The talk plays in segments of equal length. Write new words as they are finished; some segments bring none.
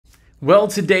Well,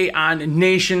 today on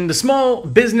Nation, the small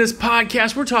business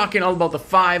podcast, we're talking all about the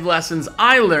 5 lessons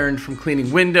I learned from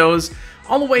cleaning windows,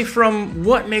 all the way from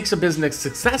what makes a business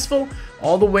successful,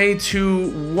 all the way to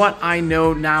what I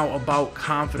know now about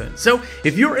confidence. So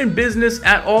if you're in business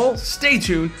at all, stay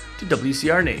tuned to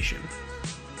WCR Nation.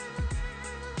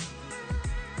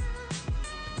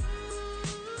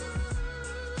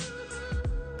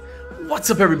 What's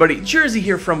up, everybody? Jersey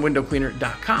here from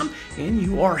windowcleaner.com, and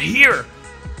you are here.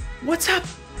 What's up?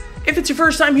 If it's your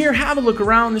first time here, have a look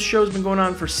around. This show's been going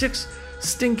on for 6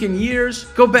 stinking years.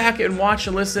 Go back and watch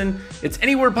and listen. It's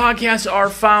anywhere podcasts are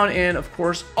found, and of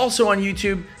course, also on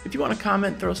YouTube. If you want to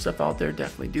comment, throw stuff out there,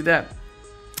 definitely do that.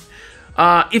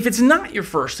 If it's not your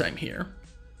first time here,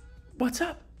 what's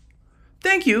up?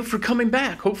 Thank you for coming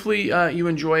back. Hopefully you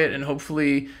enjoy it, and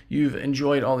hopefully you've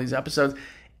enjoyed all these episodes.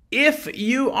 If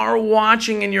you are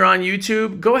watching and you're on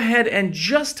YouTube, go ahead and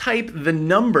just type the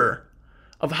number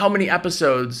of how many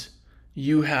episodes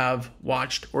you have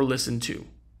watched or listened to.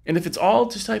 And if it's all,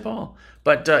 just type all.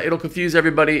 But it'll confuse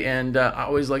everybody, and I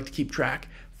always like to keep track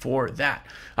for that.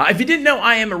 If you didn't know,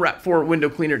 I am a rep for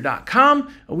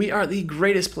windowcleaner.com. We are the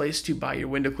greatest place to buy your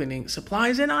window cleaning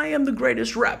supplies, and I am the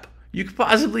greatest rep you could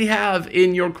possibly have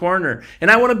in your corner.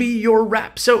 And I want to be your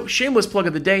rep. So shameless plug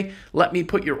of the day, let me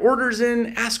put your orders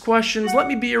in, ask questions, let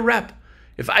me be your rep.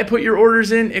 If I put your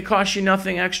orders in, it costs you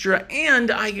nothing extra, and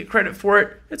I get credit for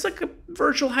it. It's like a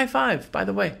virtual high five, by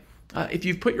the way. If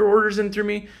you've put your orders in through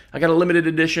me, I got a limited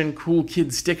edition cool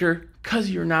kid sticker, because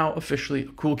you're now officially a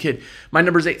cool kid. My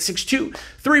number is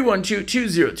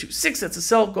 862-312-2026. That's a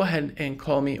cell. Go ahead and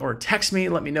call me or text me.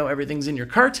 Let me know everything's in your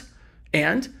cart.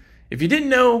 And if you didn't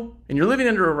know and you're living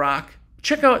under a rock,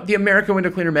 check out the American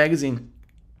Window Cleaner magazine.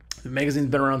 The magazine's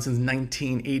been around since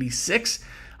 1986.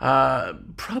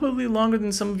 Probably longer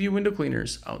than some of you window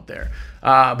cleaners out there.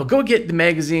 But go get the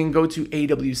magazine. Go to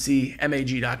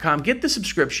awcmag.com. Get the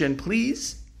subscription,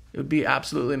 please. It would be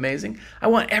absolutely amazing. I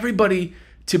want everybody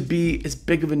to be as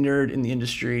big of a nerd in the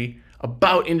industry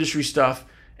about industry stuff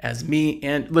as me.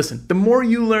 And listen, the more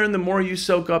you learn, the more you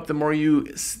soak up, the more you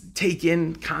take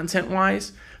in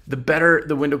content-wise, the better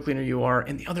the window cleaner you are,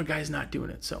 and the other guy's not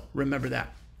doing it. So remember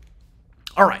that.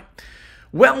 All right.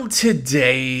 Well,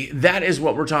 today, that is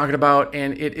what we're talking about,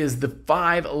 and it is the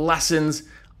 5 lessons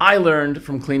I learned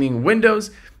from cleaning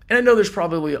windows. And I know there's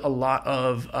probably a lot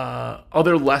of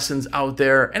other lessons out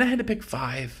there, and I had to pick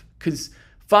 5, because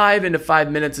 5 into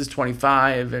 5 minutes is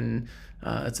 25, and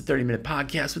it's a 30-minute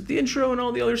podcast with the intro and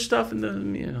all the other stuff,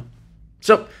 and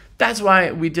So that's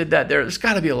why we did that there. There's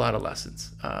got to be a lot of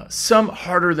lessons. Some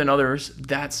harder than others,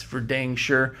 that's for dang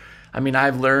sure. I mean,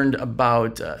 I've learned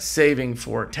about saving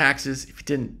for taxes. If you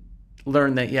didn't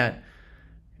learn that yet,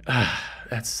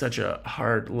 that's such a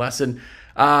hard lesson.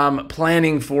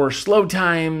 Planning for slow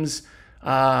times,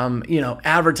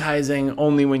 advertising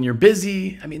only when you're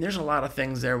busy. I mean, there's a lot of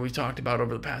things there we've talked about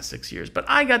over the past 6 years. But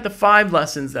I got the 5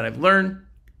 lessons that I've learned.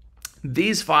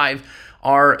 These 5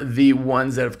 are the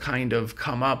ones that have kind of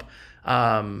come up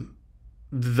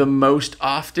the most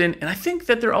often. And I think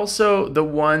that they're also the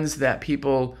ones that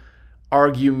people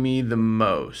argue me the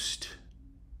most,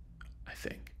 I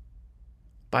think.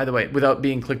 By the way, without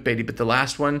being clickbaity, but the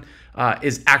last one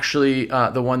is actually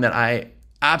the one that I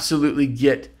absolutely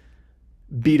get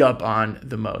beat up on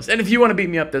the most. And if you want to beat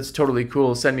me up, that's totally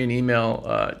cool. Send me an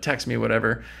email, text me,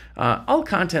 whatever. All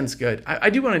content's good. I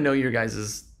do want to know your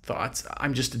guys' thoughts.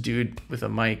 I'm just a dude with a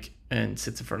mic and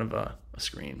sits in front of a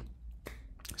screen.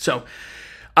 So,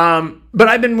 but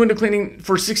I've been window cleaning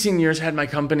for 16 years, had my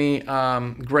company.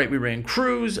 Great. We ran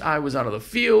crews. I was out of the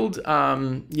field.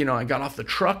 I got off the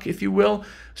truck, if you will.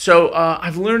 So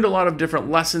I've learned a lot of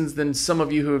different lessons than some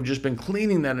of you who have just been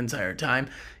cleaning that entire time.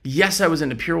 Yes, I was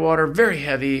into pure water, very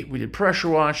heavy. We did pressure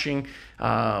washing. We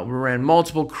ran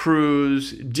multiple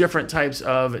crews, different types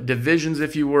of divisions,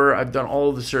 if you were. I've done all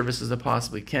of the services I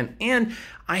possibly can. And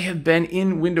I have been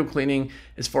in window cleaning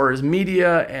as far as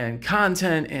media and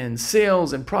content and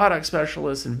sales and product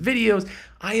specialists and videos.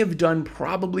 I have done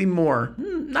probably more,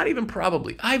 not even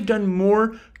probably, I've done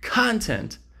more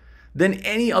content than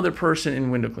any other person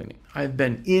in window cleaning. I've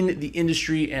been in the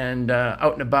industry and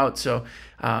out and about. So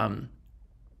I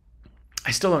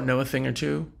still don't know a thing or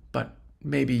two, but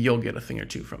maybe you'll get a thing or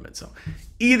two from it. So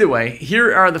either way,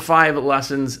 here are the 5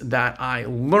 lessons that I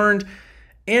learned.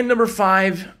 And number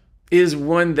 5 is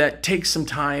one that takes some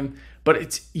time, but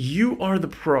it's you are the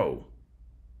pro.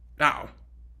 Now,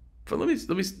 let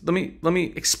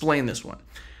me explain this one.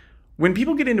 When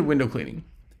people get into window cleaning,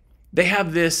 they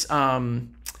have this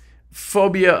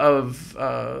phobia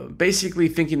of basically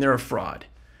thinking they're a fraud,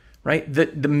 right?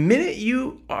 The minute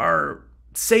you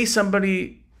say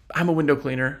somebody I'm a window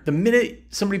cleaner. The minute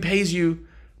somebody pays you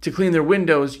to clean their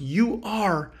windows, you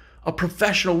are a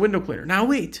professional window cleaner. Now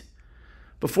wait,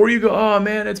 before you go, oh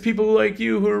man, it's people like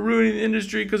you who are ruining the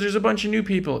industry because there's a bunch of new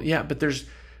people. Yeah, but there's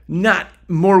not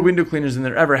more window cleaners than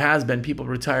there ever has been. People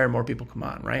retire, more people come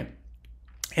on, right?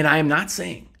 And I am not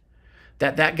saying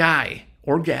that that guy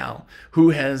or gal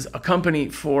who has a company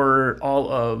for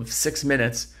all of 6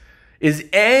 minutes is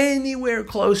anywhere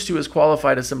close to as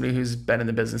qualified as somebody who's been in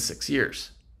the business 6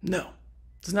 years. No,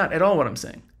 it's not at all what I'm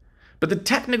saying. But the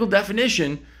technical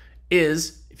definition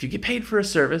is if you get paid for a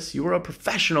service, you are a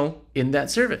professional in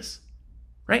that service,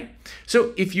 right?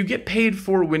 So if you get paid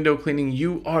for window cleaning,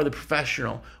 you are the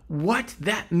professional. What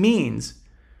that means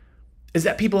is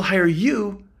that people hire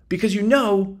you because you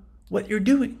know what you're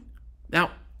doing.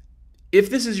 Now, if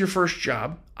this is your first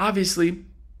job, obviously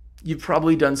you've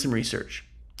probably done some research.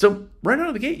 So right out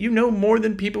of the gate, you know more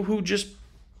than people who just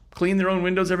clean their own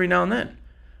windows every now and then,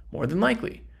 more than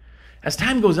likely. As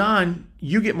time goes on,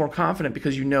 you get more confident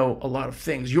because you know a lot of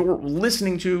things. You're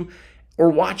listening to or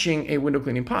watching a window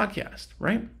cleaning podcast,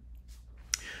 right?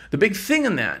 The big thing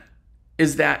in that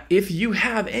is that if you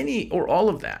have any or all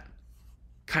of that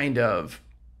kind of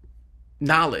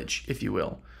knowledge, if you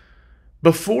will,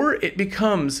 before it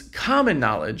becomes common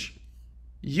knowledge,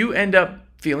 you end up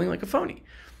feeling like a phony.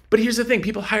 But here's the thing,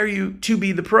 people hire you to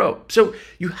be the pro. So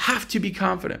you have to be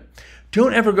confident.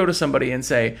 Don't ever go to somebody and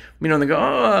say, and they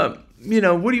go,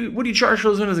 what do you charge for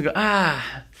those windows? And go, I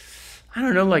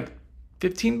don't know, like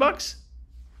 $15?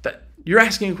 That you're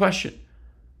asking a question.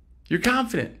 You're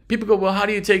confident. People go, well, how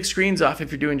do you take screens off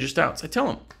if you're doing just outs? I tell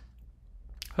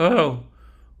them,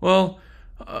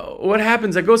 what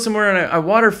happens? I go somewhere and I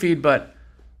water feed, but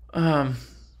I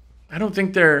don't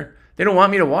think they don't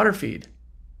want me to water feed.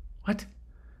 What?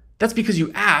 That's because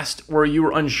you asked or you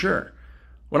were unsure.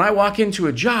 When I walk into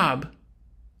a job,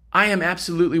 I am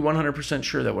absolutely 100%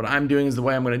 sure that what I'm doing is the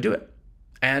way I'm going to do it.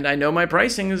 And I know my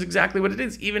pricing is exactly what it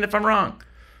is, even if I'm wrong.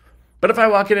 But if I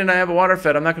walk in and I have a water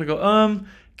fed, I'm not going to go,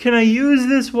 can I use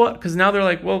this water? Because now they're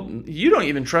like, well, you don't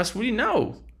even trust what you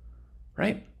know,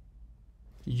 right?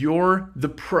 You're the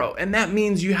pro. And that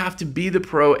means you have to be the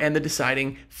pro and the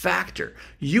deciding factor.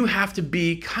 You have to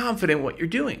be confident in what you're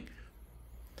doing.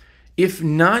 If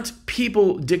not,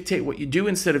 people dictate what you do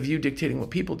instead of you dictating what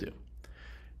people do.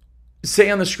 Say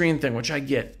on the screen thing, which I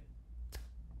get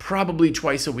probably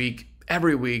twice a week,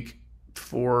 every week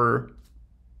for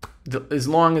as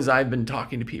long as I've been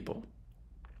talking to people.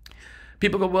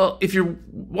 People go, well, if you're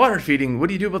water feeding, what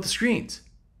do you do about the screens?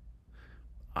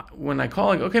 When I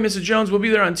call, I go, okay, Mrs. Jones, we'll be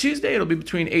there on Tuesday. It'll be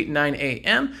between 8 and 9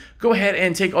 a.m. Go ahead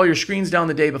and take all your screens down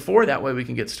the day before. That way we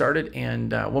can get started.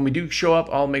 And when we do show up,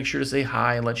 I'll make sure to say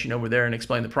hi and let you know we're there and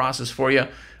explain the process for you.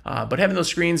 But having those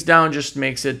screens down just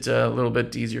makes it a little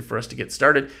bit easier for us to get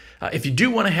started. If you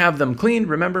do want to have them cleaned,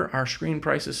 remember our screen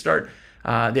prices start.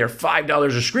 They're $5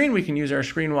 a screen. We can use our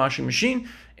screen washing machine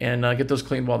and get those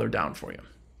cleaned while they're down for you.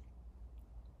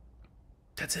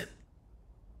 That's it.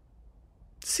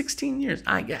 16 years,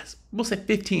 I guess. We'll say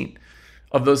 15.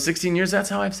 Of those 16 years, that's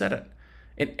how I've said it.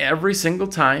 And every single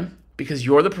time, because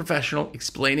you're the professional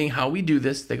explaining how we do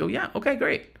this, they go, yeah, okay,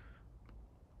 great.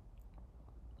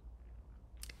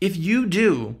 If you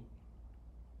do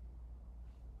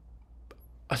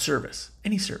a service,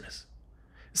 any service,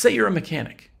 say you're a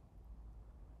mechanic,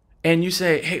 and you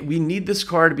say, hey, we need this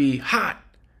car to be hot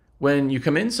when you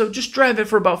come in, so just drive it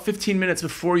for about 15 minutes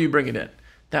before you bring it in.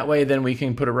 That way, then we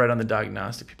can put it right on the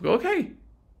diagnostic. People go, okay.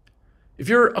 If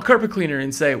you're a carpet cleaner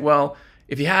and say, well,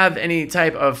 if you have any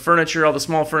type of furniture, all the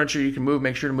small furniture you can move,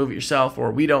 make sure to move it yourself, or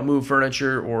we don't move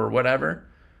furniture or whatever.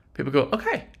 People go,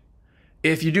 okay.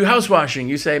 If you do house washing,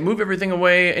 you say, move everything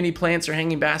away, any plants or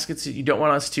hanging baskets that you don't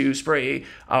want us to spray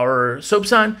our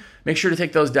soaps on, make sure to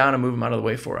take those down and move them out of the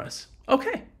way for us.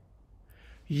 Okay.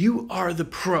 You are the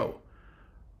pro.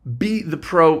 Be the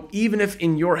pro, even if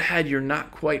in your head you're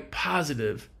not quite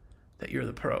positive that you're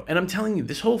the pro. And I'm telling you,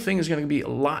 this whole thing is going to be a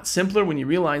lot simpler when you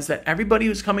realize that everybody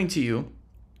who's coming to you,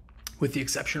 with the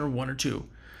exception of one or two,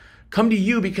 come to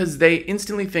you because they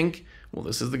instantly think, well,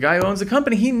 this is the guy who owns the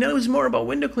company. He knows more about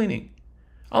window cleaning.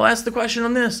 I'll ask the question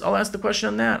on this. I'll ask the question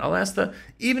on that.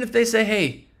 Even if they say,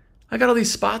 hey, I got all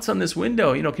these spots on this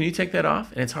window. Can you take that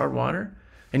off? And it's hard water.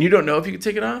 And you don't know if you can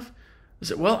take it off. I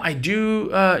said, well, I do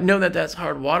know that that's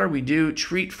hard water. We do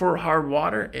treat for hard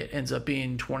water. It ends up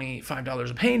being $25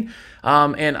 a pane.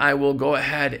 And I will go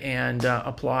ahead and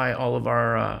apply all of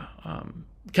our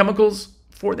chemicals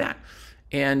for that.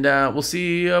 And we'll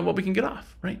see what we can get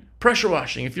off, right? Pressure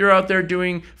washing. If you're out there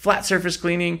doing flat surface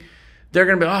cleaning, They're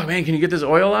going to be, oh man, can you get this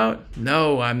oil out?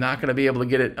 No, I'm not going to be able to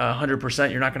get it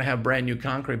 100%. You're not going to have brand new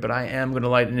concrete, but I am going to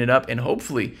lighten it up. And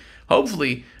hopefully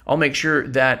I'll make sure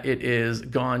that it is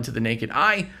gone to the naked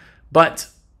eye. But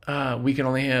we can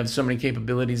only have so many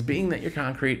capabilities, being that your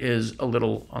concrete is a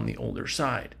little on the older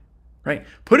side, right?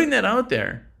 Putting that out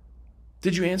there,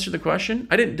 did you answer the question?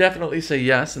 I didn't definitely say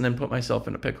yes and then put myself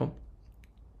in a pickle.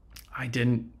 I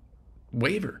didn't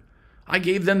waver. I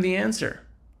gave them the answer.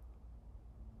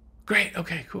 Great.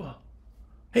 Okay, cool.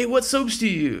 Hey, what soaps do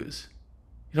you use?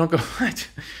 You don't go, what?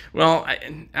 Well,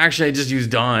 I just use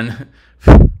Dawn.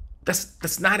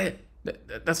 That's not it.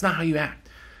 That's not how you act.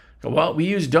 Well, we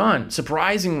use Dawn.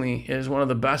 Surprisingly, it is one of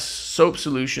the best soap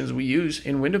solutions we use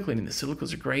in window cleaning. The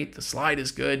silicas are great. The slide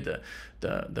is good.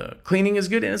 The cleaning is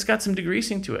good, and it's got some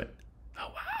degreasing to it.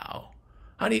 Oh, wow.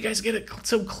 How do you guys get it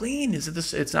so clean?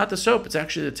 It's not the soap. It's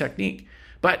actually the technique.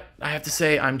 But I have to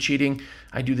say, I'm cheating.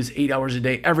 I do this 8 hours a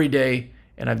day, every day,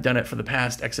 and I've done it for the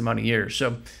past X amount of years.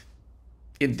 So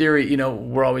in theory,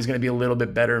 we're always going to be a little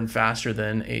bit better and faster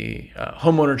than a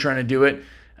homeowner trying to do it,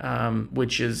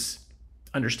 which is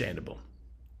understandable.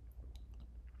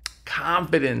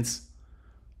 Confidence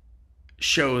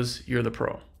shows you're the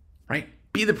pro, right?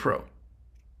 Be the pro.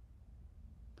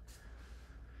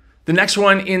 The next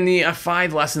one in the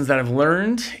 5 lessons that I've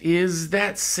learned is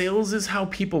that sales is how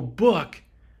people book,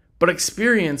 but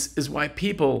experience is why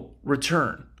people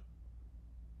return.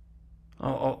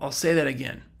 I'll say that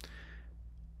again.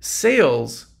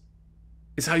 Sales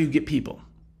is how you get people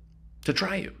to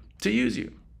try you, to use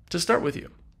you, to start with you.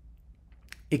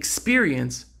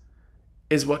 Experience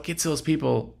is what gets those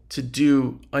people to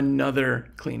do another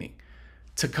cleaning,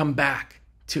 to come back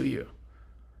to you.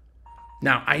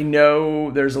 Now, I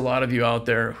know there's a lot of you out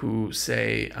there who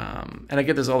say, and I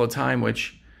get this all the time,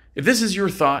 which if this is your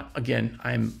thought, again,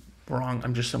 I'm wrong.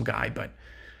 I'm just some guy. But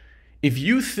if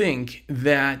you think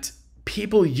that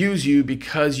people use you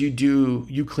because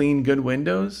you clean good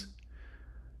windows,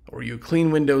 or you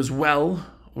clean windows well,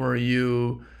 or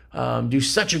you do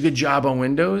such a good job on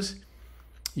windows,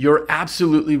 you're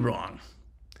absolutely wrong.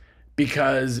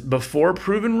 Because before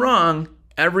proven wrong,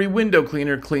 every window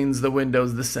cleaner cleans the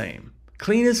windows the same.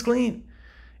 Clean is clean.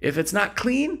 If it's not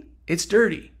clean, it's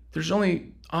dirty. There's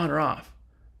only on or off.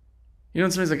 When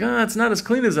somebody's like, it's not as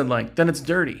clean as I'd like, then it's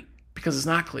dirty because it's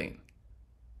not clean,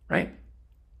 right?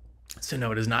 So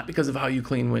no, it is not because of how you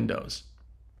clean windows.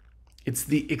 It's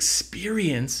the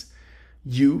experience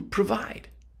you provide,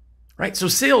 right? So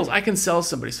sales, I can sell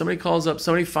somebody. Somebody calls up,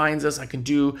 somebody finds us. I can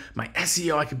do my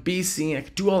SEO, I can be seen, I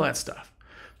can do all that stuff.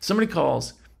 Somebody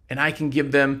calls and I can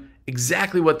give them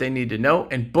exactly what they need to know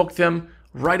and book them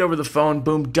right over the phone.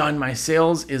 Boom, done. My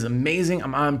sales is amazing.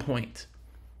 I'm on point.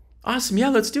 Awesome. Yeah,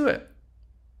 let's do it.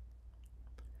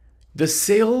 The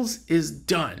sales is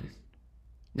done.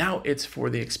 Now it's for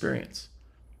the experience.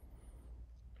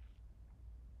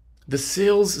 The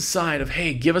sales side of,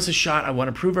 hey, give us a shot. I want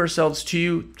to prove ourselves to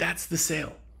you. That's the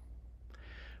sale.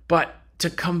 But to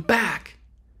come back,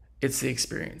 it's the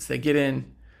experience. They get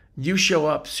in, you show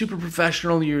up super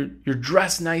professional. You're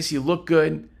dressed nice. You look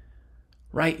good,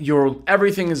 right?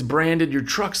 Everything is branded. Your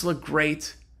trucks look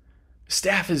great.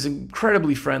 Staff is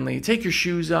incredibly friendly. Take your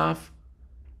shoes off.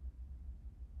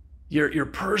 You're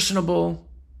personable,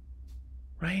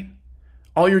 right?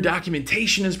 All your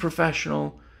documentation is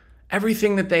professional.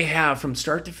 Everything that they have from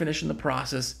start to finish in the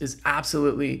process is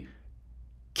absolutely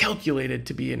calculated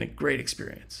to be in a great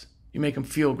experience. You make them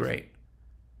feel great.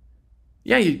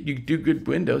 Yeah, you do good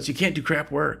windows. You can't do crap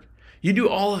work. You do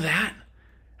all of that,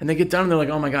 and they get done and they're like,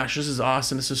 oh my gosh, this is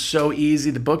awesome. This is so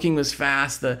easy. The booking was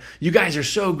fast. You guys are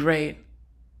so great.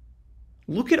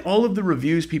 Look at all of the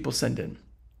reviews people send in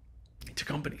to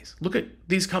companies. Look at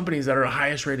these companies that are the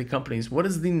highest rated companies. What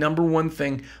is the number one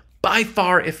thing by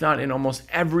far, if not in almost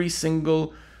every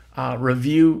single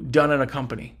review done in a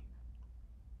company?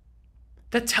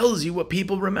 That tells you what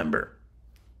people remember.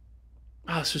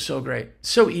 Oh, this was so great.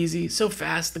 So easy, so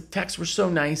fast. The texts were so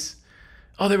nice.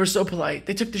 Oh, they were so polite.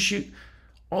 They took the shoot.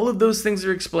 All of those things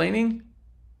they're explaining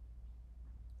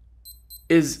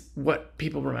is what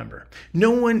people remember.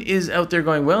 No one is out there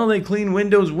going, well, they clean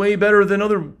windows way better than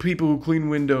other people who clean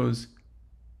windows.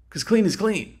 Because clean is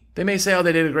clean. They may say, oh,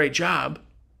 they did a great job.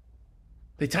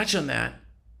 They touch on that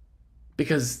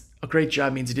because a great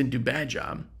job means you didn't do a bad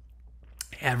job.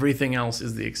 Everything else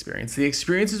is the experience. The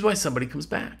experience is why somebody comes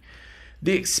back.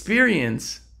 The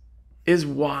experience is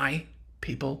why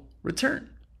people return.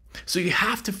 So you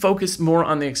have to focus more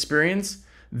on the experience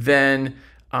than,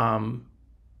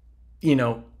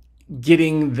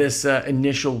 getting this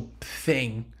initial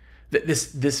thing,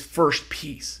 this first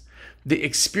piece. The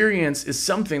experience is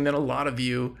something that a lot of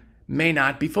you may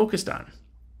not be focused on.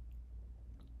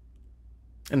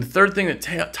 And the third thing that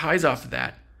ties off of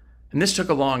that, and this took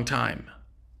a long time,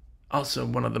 also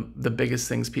one of the biggest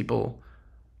things people,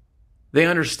 they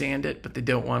understand it, but they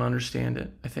don't want to understand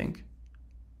it, I think.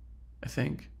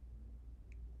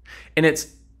 And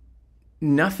it's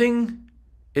nothing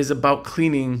is about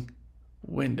cleaning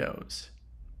windows.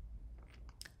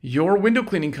 Your window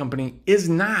cleaning company is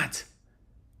not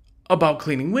about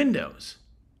cleaning windows.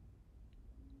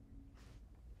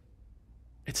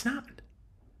 It's not.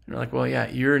 You're like, well, yeah,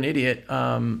 you're an idiot.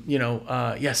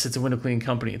 Yes, it's a window cleaning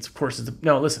company.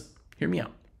 No, listen, hear me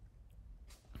out.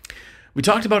 We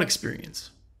talked about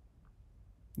experience.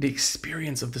 The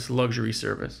experience of this luxury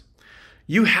service.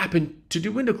 You happen to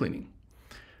do window cleaning.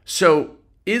 So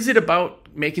is it about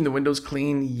making the windows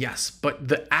clean? Yes. But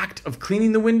the act of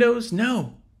cleaning the windows?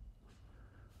 No.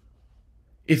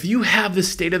 If you have the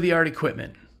state-of-the-art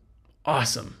equipment,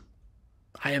 awesome.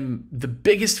 I am the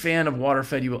biggest fan of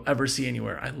WaterFed you will ever see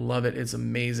anywhere. I love it. It's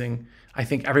amazing. I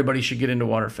think everybody should get into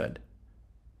WaterFed.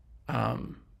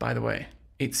 By the way,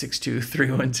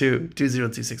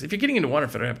 862-312-2026. If you're getting into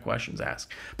WaterFed or have questions,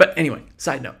 ask. But anyway,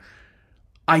 side note.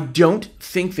 I don't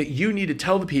think that you need to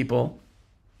tell the people,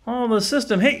 the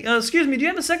system, hey, excuse me, do you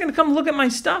have a second to come look at my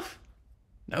stuff?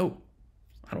 No,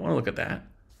 I don't want to look at that.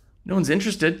 No one's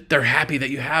interested. They're happy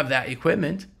that you have that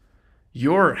equipment.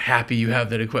 You're happy you have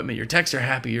that equipment. Your techs are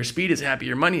happy. Your speed is happy.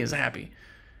 Your money is happy.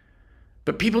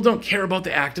 But people don't care about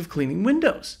the act of cleaning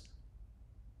windows.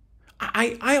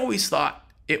 I always thought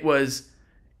it was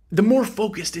the more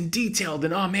focused and detailed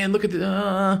and, oh man, look at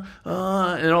the,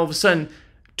 and all of a sudden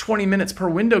 20 minutes per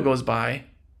window goes by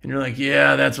and you're like,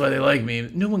 yeah, that's why they like me.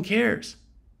 No one cares.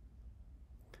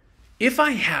 If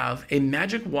I have a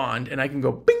magic wand and I can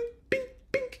go bing, bing,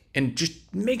 bing, and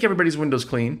just make everybody's windows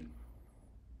clean,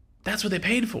 that's what they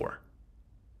paid for.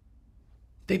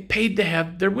 They paid to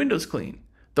have their windows clean.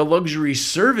 The luxury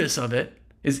service of it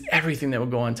is everything that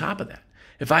would go on top of that.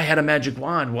 If I had a magic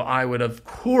wand, well, I would, of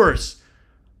course,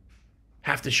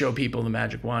 have to show people the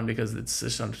magic wand because it's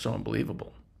just so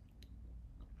unbelievable.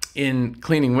 In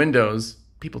cleaning windows,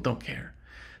 people don't care.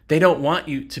 They don't want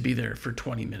you to be there for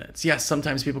 20 minutes. Yes,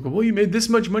 sometimes people go, well, you made this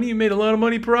much money. You made a lot of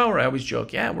money per hour. I always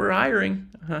joke, yeah, we're hiring.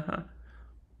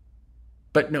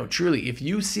 But no, truly, if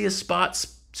you see a spot,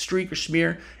 streak, or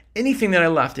smear, anything that I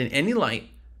left in any light,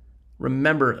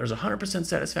 remember, there's a 100%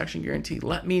 satisfaction guarantee.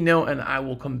 Let me know, and I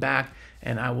will come back,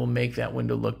 and I will make that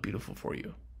window look beautiful for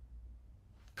you.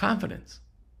 Confidence.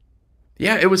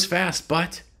 Yeah, it was fast,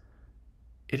 but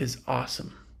it is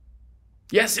awesome.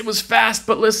 Yes, it was fast,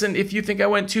 but listen, if you think I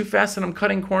went too fast and I'm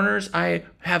cutting corners, I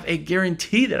have a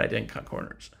guarantee that I didn't cut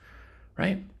corners,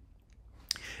 right?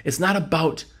 It's not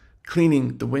about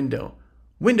cleaning the window.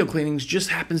 Window cleanings just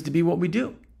happens to be what we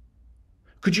do.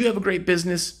 Could you have a great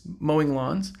business mowing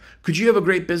lawns? Could you have a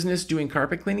great business doing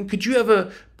carpet cleaning? Could you have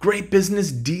a great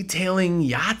business detailing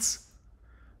yachts?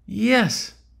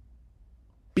 Yes.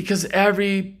 Because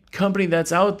every company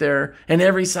that's out there and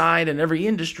every side and every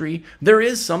industry, there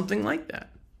is something like that.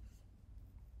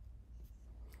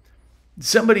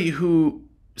 Somebody who,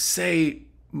 say,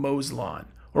 mows lawn,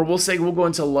 or we'll go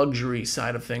into luxury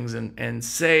side of things and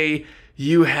say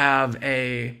you have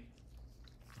a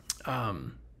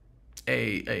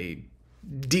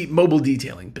mobile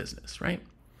detailing business, right?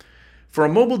 For a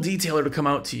mobile detailer to come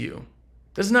out to you,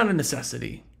 that's not a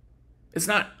necessity. It's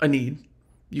not a need.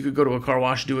 You could go to a car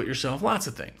wash, do it yourself, lots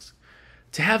of things.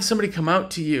 To have somebody come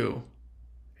out to you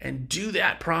and do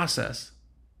that process,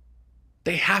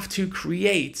 they have to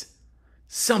create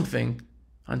something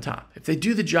on top. If they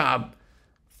do the job,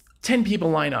 10 people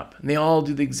line up and they all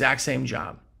do the exact same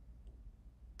job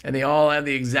and they all have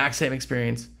the exact same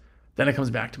experience, then it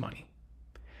comes back to money.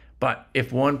 But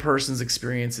if one person's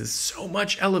experience is so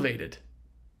much elevated,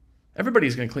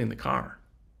 everybody's going to clean the car.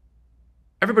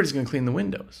 Everybody's going to clean the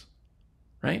windows,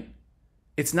 right?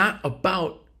 It's not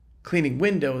about cleaning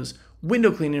windows.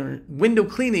 Window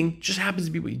cleaning just happens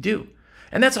to be what you do.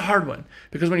 And that's a hard one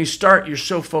because when you start, you're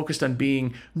so focused on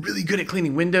being really good at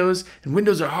cleaning windows, and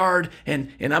windows are hard,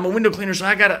 and I'm a window cleaner, so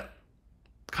I got to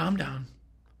calm down.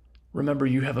 Remember,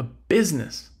 you have a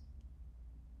business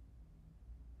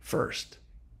first,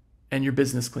 and your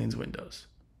business cleans windows.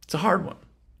 It's a hard one.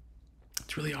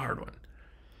 It's really a hard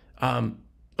one.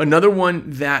 Another one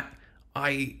that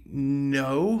I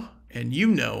know, and you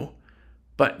know,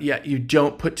 but yet you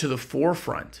don't put to the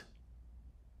forefront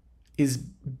is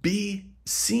be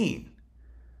seen.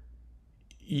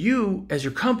 You, as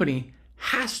your company,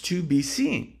 has to be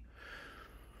seen.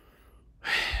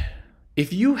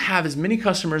 If you have as many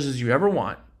customers as you ever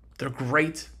want, they're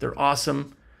great, they're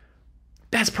awesome,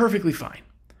 that's perfectly fine.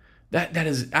 That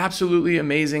is absolutely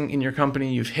amazing in your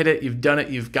company. You've hit it. You've done it.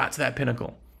 You've got to that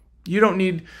pinnacle. You don't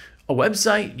need a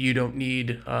website. You don't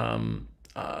need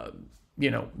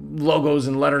logos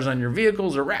and letters on your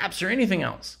vehicles or wraps or anything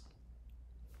else.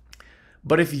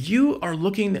 But if you are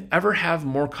looking to ever have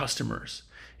more customers,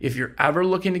 if you're ever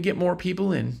looking to get more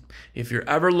people in, if you're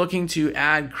ever looking to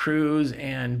add crews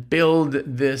and build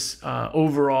this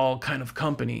overall kind of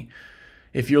company,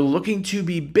 if you're looking to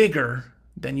be bigger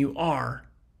than you are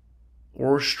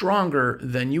or stronger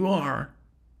than you are,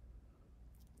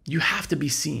 you have to be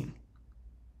seen.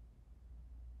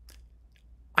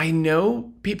 I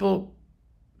know people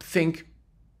think,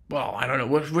 well, I don't know,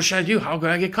 what should I do? How can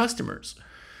I get customers?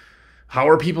 How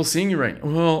are people seeing you right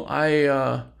now? Well,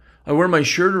 I wear my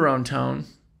shirt around town.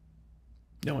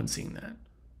 No one's seeing that.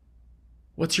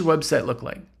 What's your website look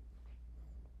like?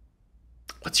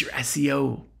 What's your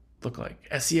SEO look like?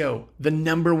 SEO, the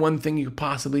number one thing you could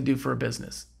possibly do for a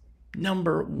business.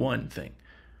 Number one thing.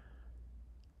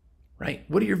 Right?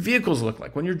 What do your vehicles look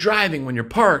like? When you're driving, when you're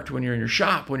parked, when you're in your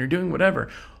shop, when you're doing whatever.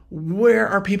 Where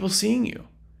are people seeing you?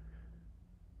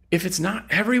 If it's not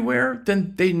everywhere,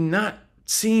 then they're not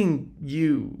seeing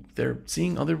you. They're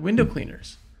seeing other window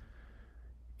cleaners.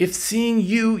 If seeing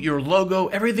you, your logo,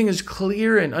 everything is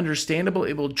clear and understandable,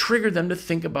 it will trigger them to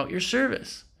think about your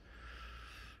service.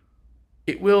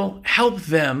 It will help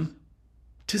them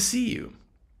to see you.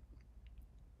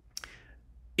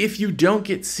 If you don't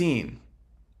get seen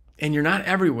and you're not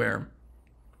everywhere,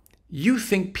 you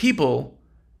think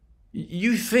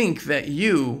that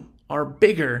you are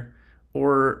bigger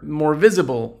or more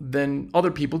visible than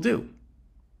other people do.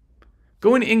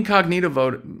 Go into incognito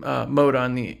mode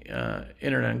on the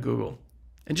internet and Google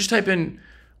and just type in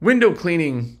window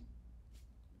cleaning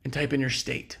and type in your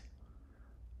state.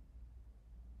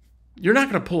 You're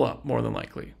not going to pull up more than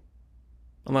likely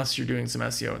unless you're doing some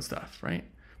SEO and stuff, right?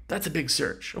 That's a big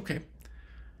search. Okay.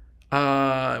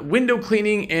 Window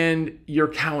cleaning and your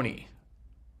county.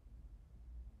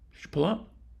 Did you pull up?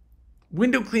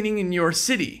 Window cleaning in your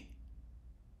city.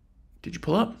 Did you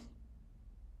pull up?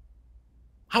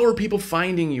 How are people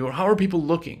finding you, or how are people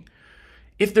looking?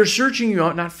 If they're searching you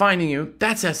out, not finding you,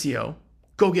 that's SEO.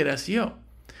 Go get SEO.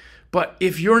 But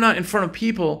if you're not in front of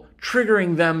people,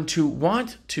 triggering them to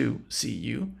want to see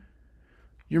you,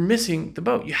 you're missing the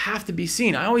boat. You have to be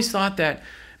seen. I always thought that,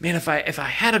 man, if I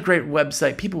had a great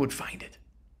website, people would find it.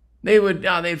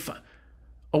 They'd find.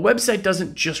 A website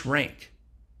doesn't just rank.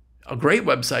 A great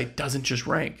website doesn't just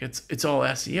rank. It's all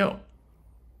SEO.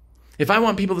 If I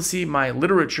want people to see my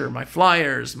literature, my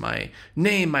flyers, my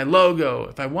name, my logo,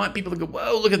 if I want people to go,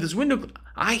 whoa, look at this window,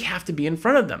 I have to be in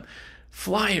front of them.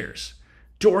 Flyers,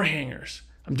 door hangers,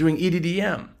 I'm doing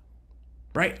EDDM,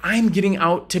 right? I'm getting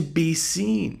out to be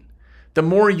seen. The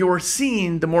more you're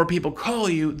seen, the more people call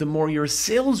you, the more your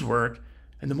sales work,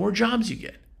 and the more jobs you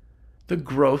get. The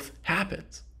growth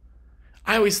happens.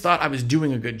 I always thought I was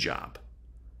doing a good job,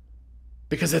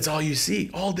 because that's all you see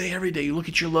all day, every day. You look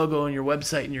at your logo and your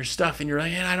website and your stuff and you're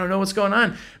like, I don't know what's going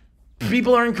on.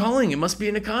 People aren't calling. It must be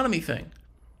an economy thing.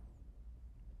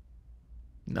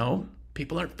 No,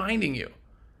 people aren't finding you.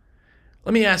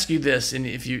 Let me ask you this. And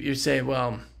if you say,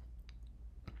 well,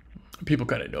 people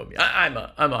kind of know me. I'm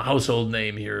a household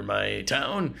name here in my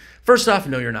town. First off,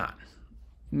 no, you're not.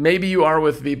 Maybe you are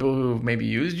with people who maybe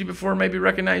used you before, maybe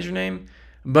recognize your name,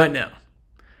 but no.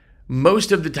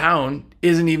 Most of the town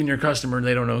isn't even your customer and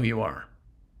they don't know who you are.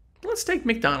 Let's take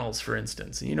McDonald's, for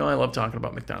instance. You know I love talking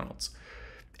about McDonald's.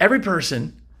 Every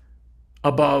person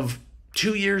above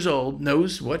 2 years old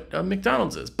knows what a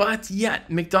McDonald's is. But yet,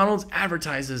 McDonald's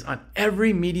advertises on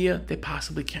every media they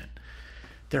possibly can.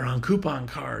 They're on coupon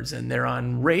cards, and they're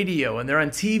on radio, and they're on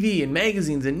TV and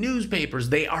magazines and newspapers.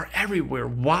 They are everywhere.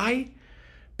 Why?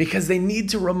 Because they need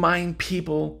to remind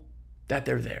people that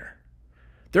they're there.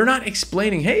 They're not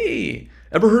explaining, hey,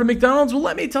 ever heard of McDonald's? Well,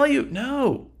 let me tell you.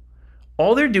 No.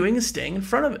 All they're doing is staying in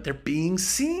front of it. They're being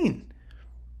seen.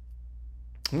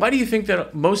 Why do you think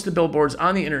that most of the billboards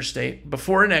on the interstate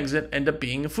before an exit end up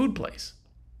being a food place?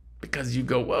 Because you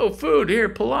go, whoa, food, here,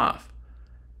 pull off.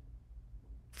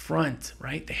 Front,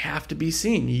 right? They have to be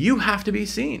seen. You have to be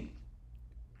seen.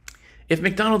 If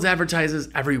McDonald's advertises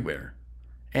everywhere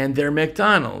and they're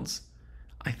McDonald's,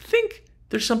 I think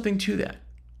there's something to that,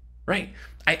 right?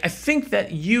 I think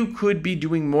that you could be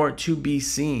doing more to be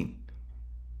seen.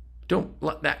 Don't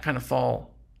let that kind of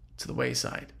fall to the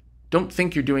wayside. Don't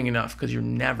think you're doing enough, because you're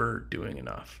never doing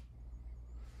enough.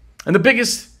 And the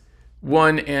biggest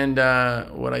one, and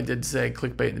what I did say,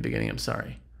 clickbait in the beginning, I'm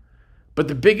sorry. But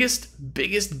the biggest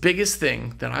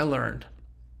thing that I learned,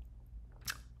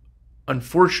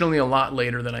 unfortunately a lot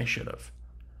later than I should have,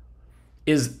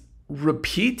 is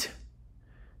repeat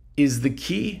is the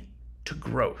key to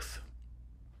growth.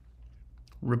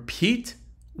 Repeat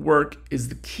work is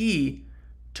the key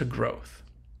to growth.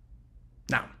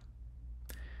 Now,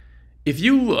 if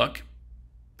you look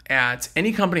at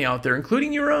any company out there,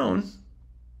 including your own,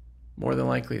 more than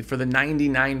likely, for the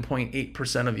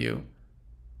 99.8% of you,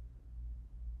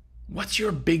 what's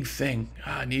your big thing?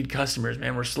 I need customers,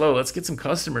 man. We're slow. Let's get some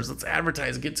customers. Let's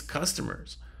advertise and get some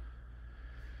customers.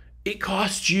 It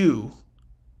costs you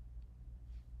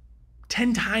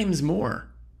 10 times more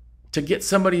to get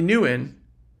somebody new in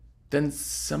than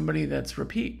somebody that's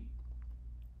repeat.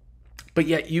 But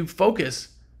yet you focus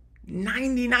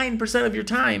 99% of your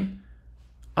time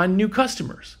on new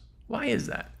customers. Why is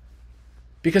that?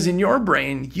 Because in your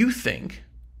brain, you think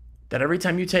that every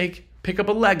time you pick up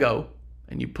a Lego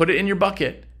and you put it in your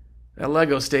bucket, that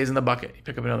Lego stays in the bucket. You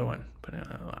pick up another one.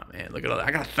 Oh man, look at all that.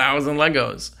 I got 1,000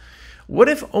 Legos. What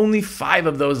if only 5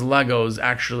 of those Legos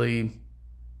actually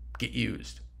get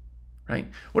used, right?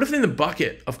 What if in the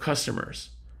bucket of customers,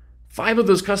 5 of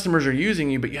those customers are using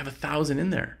you, but you have 1,000 in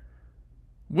there?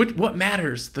 What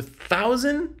matters? The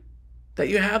 1,000 that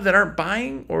you have that aren't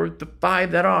buying, or the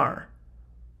 5 that are,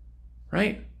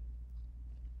 right?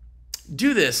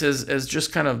 Do this as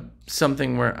just kind of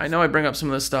something where I know I bring up some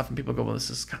of this stuff and people go, well, this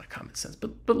is kind of common sense,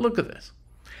 but look at this.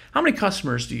 How many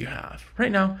customers do you have?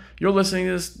 Right now, you're listening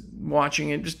to this, watching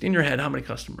it, just in your head, how many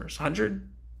customers? 100?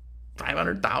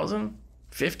 500,000?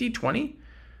 50? 20?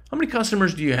 How many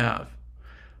customers do you have?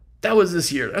 That was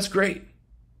this year. That's great.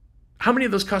 How many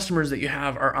of those customers that you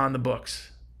have are on the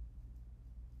books?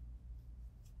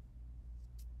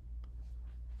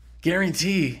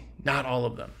 Guarantee not all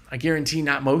of them. I guarantee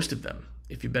not most of them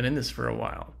if you've been in this for a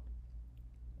while.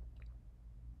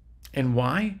 And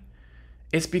why?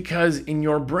 It's because in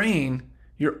your brain,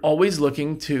 you're always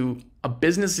looking to a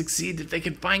business succeed if they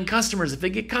can find customers, if they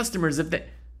get customers,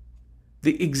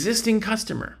 the existing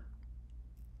customer.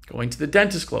 Going to the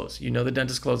dentist close. You know the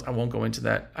dentist close. I won't go into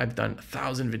that. I've done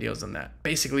 1,000 videos on that.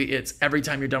 Basically, it's every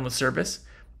time you're done with service,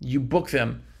 you book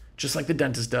them just like the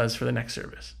dentist does for the next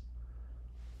service.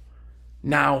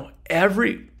 Now,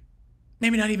 maybe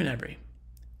not even every,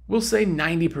 we'll say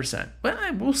 90%. Well,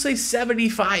 we'll say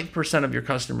 75% of your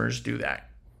customers do that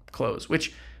close,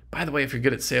 which, by the way, if you're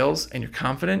good at sales and you're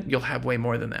confident, you'll have way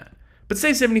more than that. But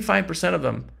say 75% of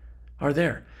them are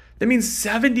there. That means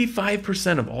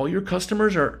 75% of all your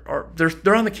customers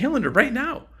they're on the calendar right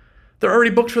now. They're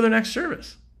already booked for their next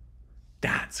service.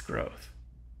 That's growth.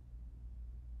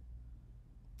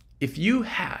 If you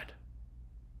had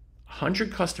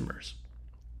 100 customers,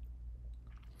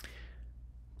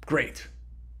 great.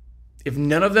 If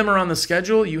none of them are on the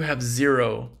schedule, you have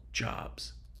 0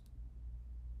 jobs.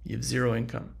 You have 0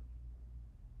 income.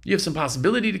 You have some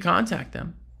possibility to contact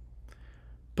them.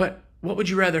 But what would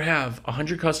you rather have?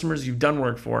 100 customers you've done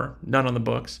work for, none on the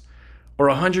books, or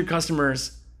 100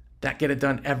 customers that get it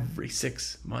done every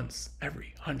 6 months,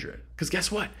 every 100? Because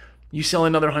guess what? You sell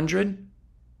another 100,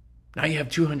 now you have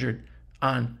 200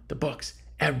 on the books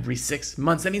every 6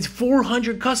 months. That means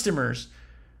 400 customers,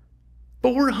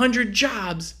 400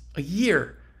 jobs a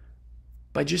year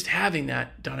by just having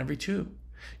that done every 2.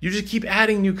 You just keep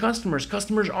adding new customers.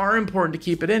 Customers are important to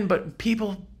keep it in, but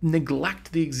people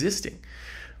neglect the existing.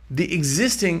 The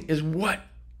existing is what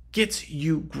gets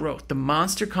you growth. The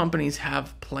monster companies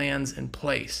have plans in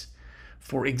place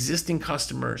for existing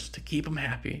customers to keep them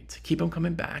happy, to keep them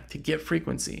coming back, to get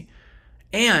frequency,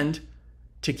 and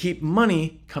to keep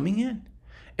money coming in.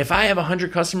 If I have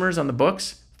 100 customers on the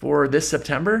books for this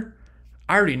September,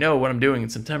 I already know what I'm doing in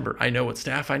September. I know what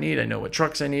staff I need. I know what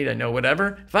trucks I need. I know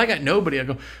whatever. If I got nobody, I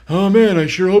go, oh man, I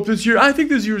sure hope this year, I think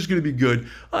this year is going to be good.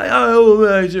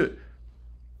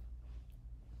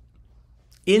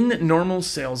 In normal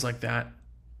sales like that,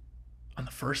 on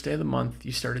the first day of the month,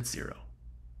 you start at 0.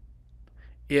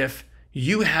 If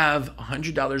you have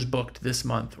 $100 booked this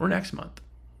month or next month,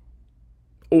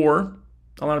 or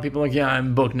a lot of people are like, yeah,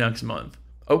 I'm booked next month.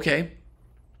 Okay,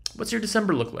 what's your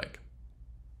December look like?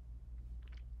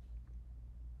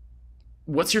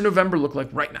 What's your November look like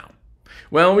right now?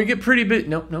 Well, we get pretty big.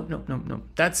 No.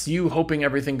 That's you hoping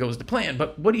everything goes to plan.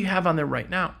 But what do you have on there right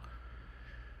now?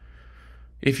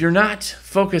 If you're not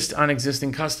focused on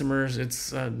existing customers,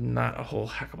 it's not a whole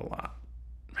heck of a lot,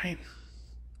 right?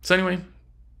 So anyway,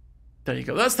 there you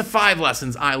go. That's the 5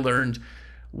 lessons I learned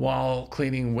while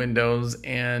cleaning windows,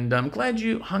 and I'm glad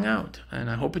you hung out,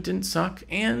 and I hope it didn't suck,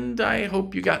 and I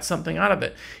hope you got something out of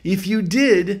it. If you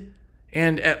did,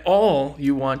 and at all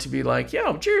you want to be like,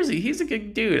 yo, Jersey, he's a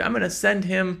good dude, I'm going to send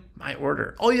him my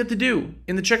order. All you have to do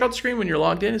in the checkout screen when you're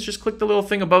logged in is just click the little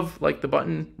thing above, like the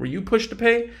button where you push to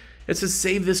pay. It says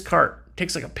save this cart. It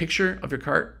takes like a picture of your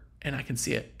cart, and I can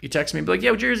see it. You text me and be like,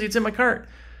 "Yeah, Jersey, it's in my cart."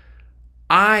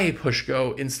 I push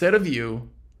go instead of you,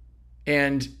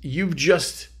 and you've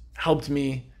just helped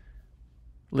me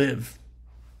live.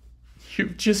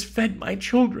 You've just fed my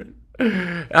children.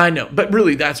 I know, but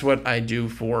really that's what I do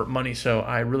for money, so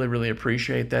I really, really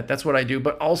appreciate that. That's what I do,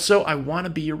 but also I want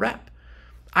to be your rep.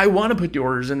 I want to put the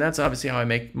orders in. That's obviously how I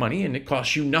make money, and it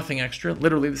costs you nothing extra,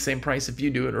 literally the same price if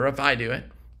you do it or if I do it.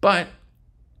 But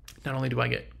not only do I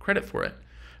get credit for it,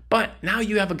 but now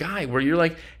you have a guy where you're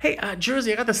like, "Hey,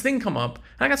 Jersey, I got this thing come up,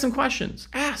 and I got some questions.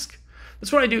 Ask."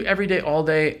 That's what I do every day, all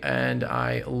day, and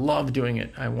I love doing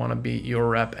it. I want to be your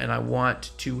rep, and I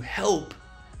want to help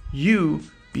you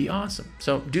be awesome.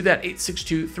 So do that.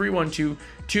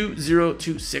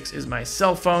 862-312-2026 is my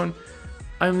cell phone.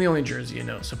 I'm the only Jersey you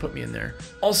know, so put me in there.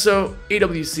 Also,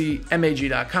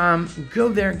 awcmag.com. Go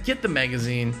there, get the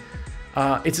magazine.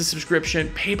 It's a subscription,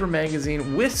 paper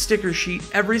magazine with sticker sheet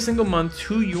every single month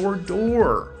to your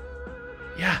door.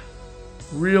 Yeah,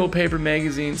 real paper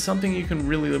magazine, something you can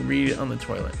really read on the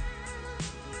toilet.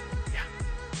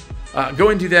 Yeah. Go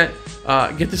and do that.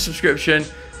 Get the subscription.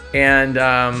 And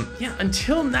yeah,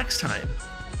 until next time,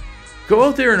 go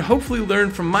out there and hopefully learn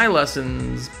from my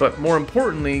lessons, but more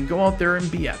importantly, go out there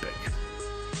and be epic.